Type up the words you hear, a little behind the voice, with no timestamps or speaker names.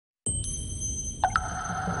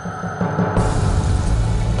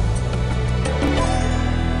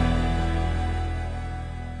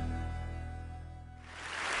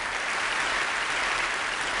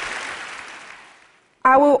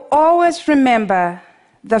will always remember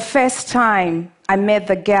the first time I met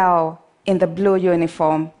the girl in the blue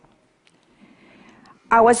uniform.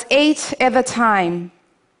 I was 8 at the time,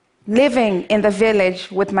 living in the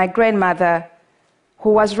village with my grandmother, who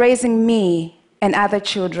was raising me and other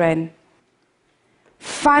children.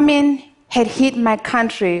 Famine had hit my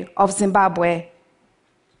country of Zimbabwe,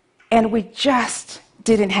 and we just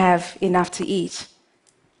didn't have enough to eat.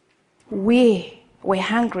 We were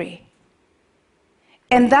hungry.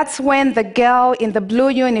 And that's when the girl in the blue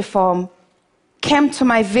uniform came to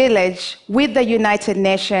my village with the United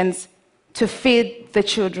Nations to feed the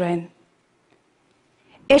children.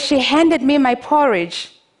 As she handed me my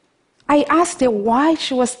porridge, I asked her why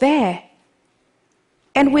she was there.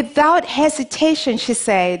 And without hesitation, she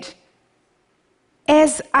said,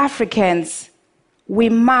 "As Africans, we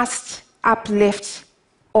must uplift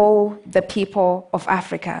all the people of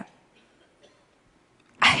Africa."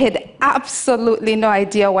 I had absolutely no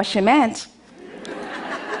idea what she meant.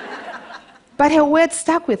 But her words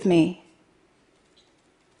stuck with me.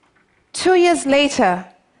 2 years later,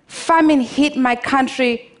 famine hit my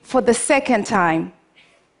country for the second time.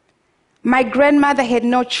 My grandmother had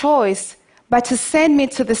no choice but to send me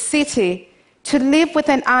to the city to live with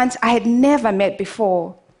an aunt I had never met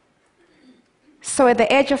before. So at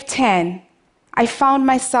the age of 10, I found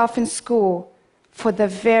myself in school for the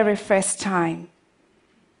very first time.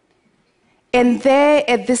 And there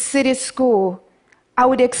at this city school, I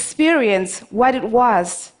would experience what it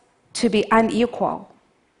was to be unequal.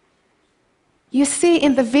 You see,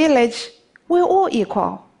 in the village, we're all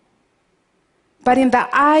equal. But in the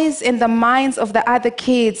eyes and the minds of the other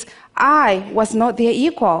kids, I was not their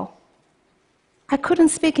equal. I couldn't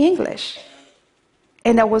speak English.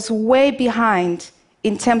 And I was way behind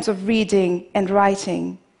in terms of reading and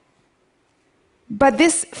writing. But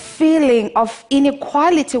this feeling of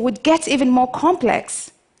inequality would get even more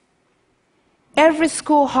complex. Every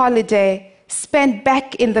school holiday spent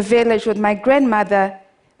back in the village with my grandmother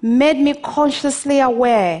made me consciously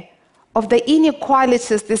aware of the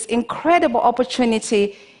inequalities this incredible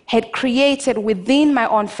opportunity had created within my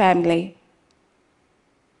own family.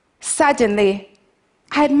 Suddenly,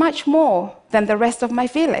 I had much more than the rest of my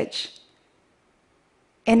village.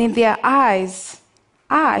 And in their eyes,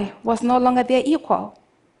 I was no longer their equal.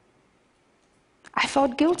 I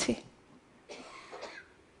felt guilty.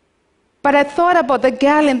 But I thought about the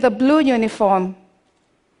girl in the blue uniform,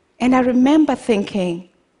 and I remember thinking,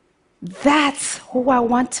 that's who I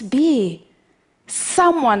want to be.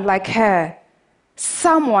 Someone like her.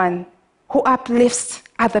 Someone who uplifts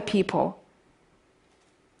other people.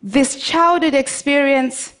 This childhood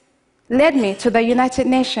experience led me to the United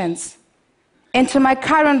Nations and to my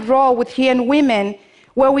current role with UN Women,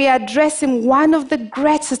 where we are addressing one of the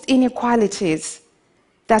greatest inequalities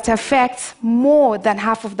that affects more than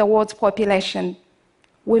half of the world's population,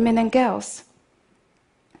 women and girls.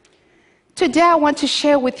 Today, I want to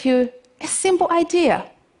share with you a simple idea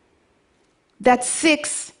that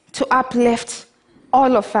seeks to uplift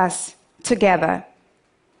all of us together.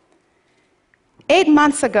 8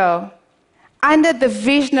 months ago, under the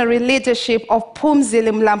visionary leadership of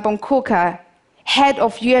Phumzile Mlambo-Ngcuka, head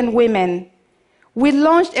of UN Women, we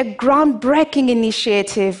launched a groundbreaking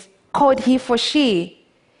initiative called He for She,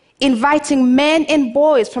 inviting men and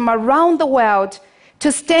boys from around the world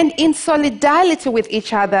to stand in solidarity with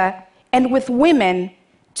each other and with women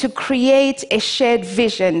to create a shared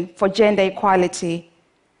vision for gender equality.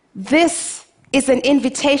 This is an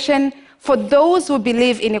invitation for those who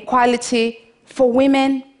believe in equality for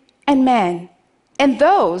women and men, and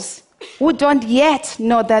those who don't yet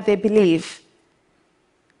know that they believe.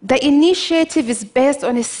 The initiative is based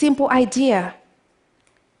on a simple idea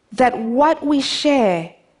that what we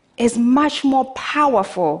share is much more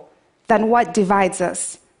powerful than what divides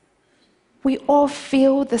us. We all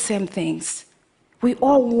feel the same things. We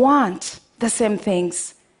all want the same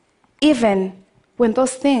things, even when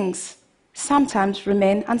those things sometimes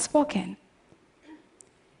remain unspoken.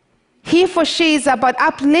 He for She is about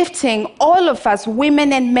uplifting all of us,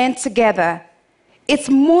 women and men, together. It's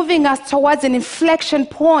moving us towards an inflection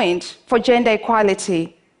point for gender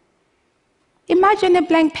equality. Imagine a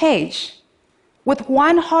blank page with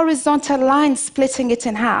one horizontal line splitting it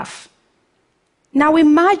in half. Now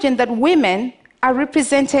imagine that women are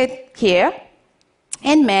represented here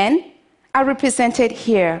and men are represented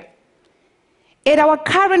here. At our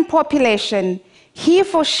current population, He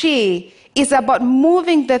for She is about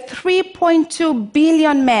moving the 3.2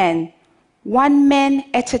 billion men, one man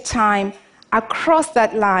at a time, across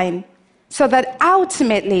that line, so that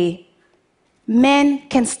ultimately men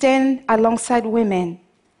can stand alongside women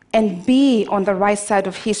and be on the right side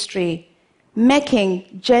of history,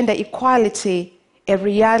 making gender equality a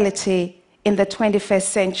reality in the 21st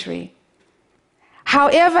century.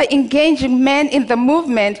 However, engaging men in the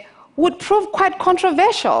movement would prove quite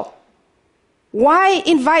controversial. Why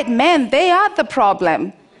invite men? They are the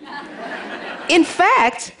problem. In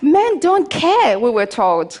fact, men don't care, we were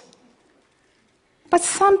told. But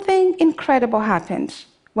something incredible happened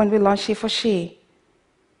when we launched She for She.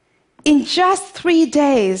 In just 3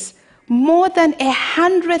 days, more than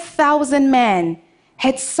 100,000 men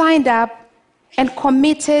had signed up and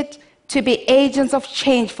committed to be agents of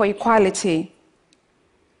change for equality.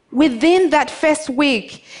 Within that first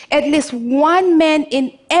week, at least one man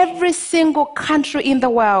in every single country in the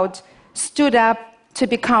world stood up to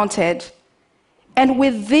be counted. And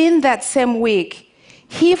within that same week,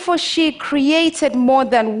 He for She created more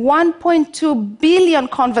than 1.2 billion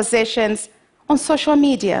conversations on social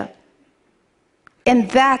media. And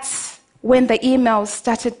that's when the emails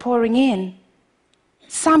started pouring in,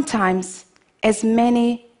 sometimes as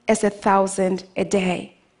many as 1,000 a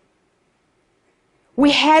day.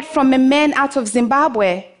 We heard from a man out of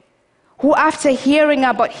Zimbabwe who, after hearing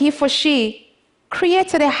about He for She,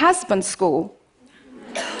 created a husband school.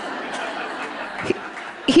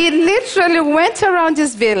 He literally went around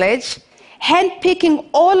his village, handpicking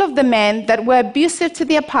all of the men that were abusive to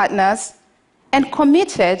their partners and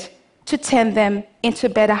committed to turn them into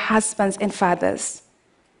better husbands and fathers.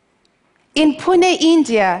 In Pune,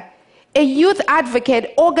 India, a youth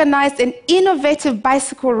advocate organized an innovative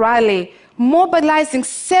bicycle rally, mobilizing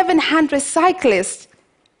 700 cyclists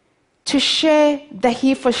to share the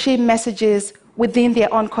He for She messages within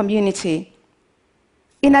their own community.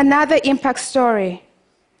 In another impact story,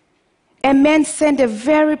 a man sent a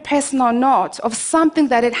very personal note of something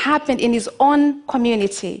that had happened in his own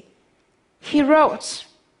community. He wrote,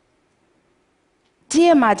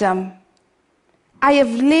 "Dear Madam, I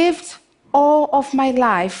have lived all of my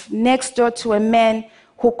life next door to a man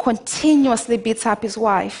who continuously beats up his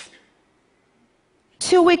wife.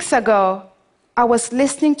 2 weeks ago, I was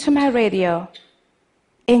listening to my radio,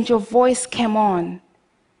 and your voice came on,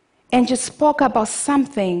 and you spoke about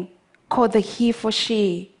something called the He for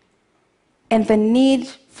She, and the need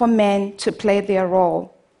for men to play their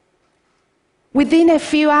role. Within a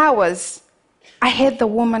few hours, I heard the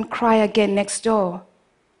woman cry again next door.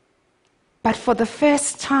 But for the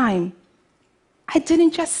first time, I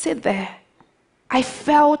didn't just sit there. I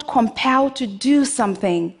felt compelled to do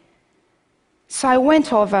something. So I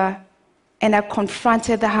went over and I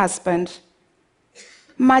confronted the husband.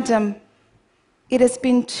 Madam, it has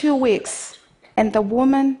been 2 weeks and the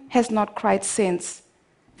woman has not cried since.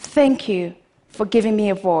 Thank you for giving me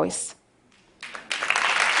a voice."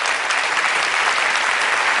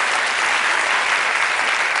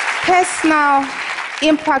 Personal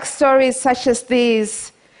impact stories such as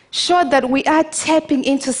these show that we are tapping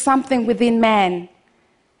into something within men.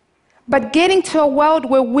 But getting to a world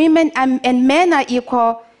where women and men are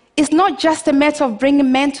equal is not just a matter of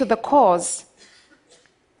bringing men to the cause.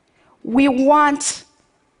 We want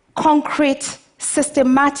concrete,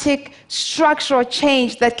 systematic, structural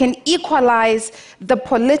change that can equalize the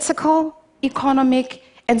political, economic,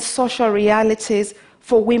 and social realities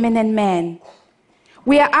for women and men.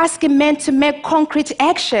 We are asking men to make concrete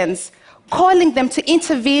actions, calling them to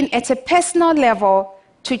intervene at a personal level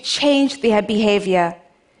to change their behavior.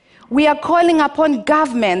 We are calling upon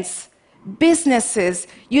governments, businesses,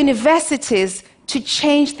 universities to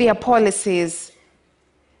change their policies.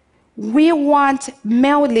 We want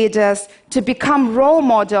male leaders to become role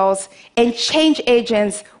models and change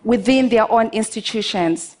agents within their own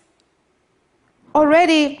institutions.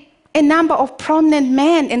 Already, a number of prominent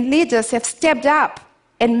men and leaders have stepped up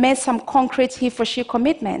and made some concrete He for She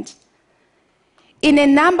commitment. In a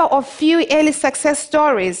number of few early success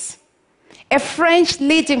stories, a French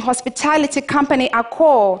leading hospitality company,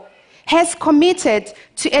 Accor, has committed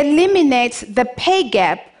to eliminate the pay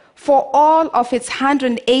gap for all of its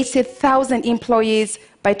 180,000 employees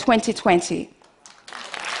by 2020.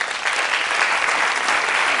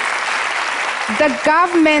 The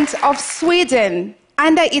government of Sweden,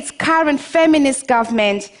 under its current feminist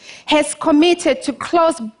government, has committed to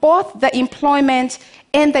close both the employment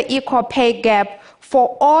and the equal pay gap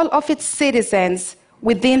for all of its citizens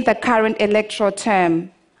within the current electoral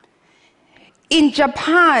term. In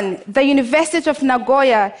Japan, the University of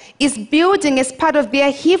Nagoya is building, as part of their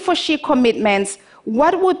He for She commitments,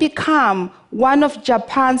 what will become one of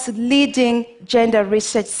Japan's leading gender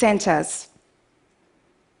research centers.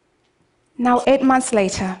 Now, 8 months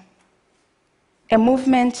later, a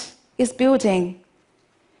movement is building.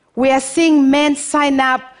 We are seeing men sign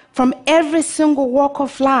up from every single walk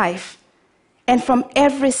of life, and from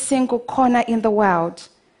every single corner in the world.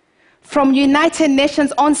 From United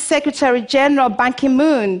Nations own Secretary General Ban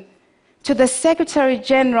Ki-moon to the Secretary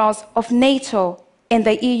Generals of NATO and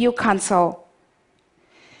the EU Council.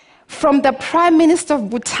 From the Prime Minister of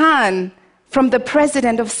Bhutan, from the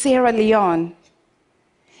President of Sierra Leone.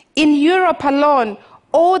 In Europe alone,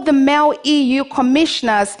 all the male EU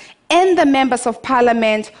commissioners and the members of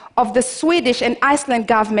parliament of the Swedish and Iceland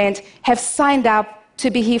government have signed up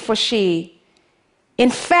to be he for she. In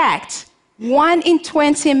fact, 1 in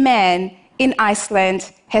 20 men in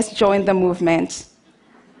Iceland has joined the movement.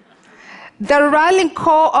 The rallying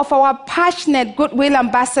call of our passionate goodwill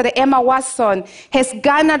ambassador Emma Watson has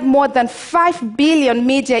garnered more than 5 billion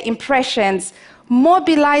media impressions,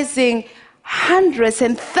 mobilizing hundreds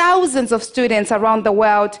and thousands of students around the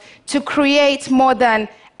world to create more than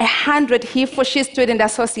 100 he for she student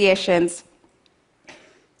associations.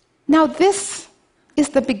 Now this is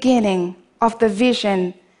the beginning of the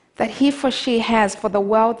vision that he for she has for the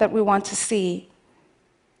world that we want to see.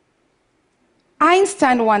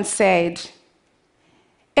 Einstein once said,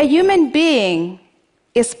 "A human being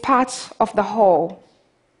is part of the whole,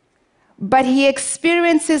 but he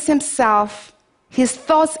experiences himself, his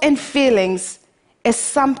thoughts and feelings as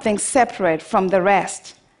something separate from the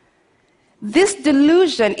rest." This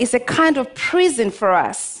delusion is a kind of prison for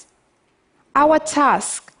us. Our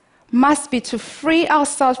task must be to free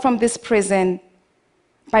ourselves from this prison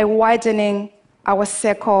by widening our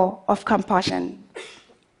circle of compassion.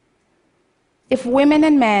 If women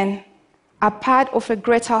and men are part of a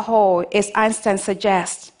greater whole, as Einstein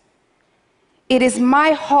suggests, it is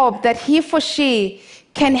my hope that he for she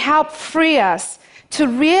can help free us to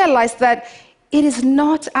realize that it is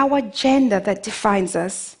not our gender that defines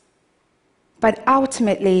us, but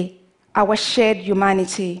ultimately our shared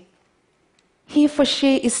humanity. He for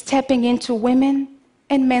she is stepping into women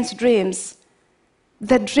and men's dreams,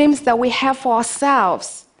 the dreams that we have for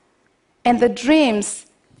ourselves, and the dreams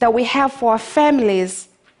that we have for our families,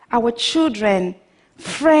 our children,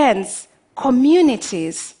 friends,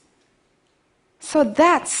 communities. So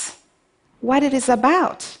that's what it is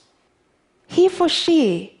about. He for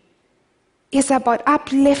she is about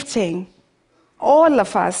uplifting all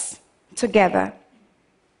of us together.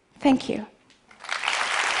 Thank you.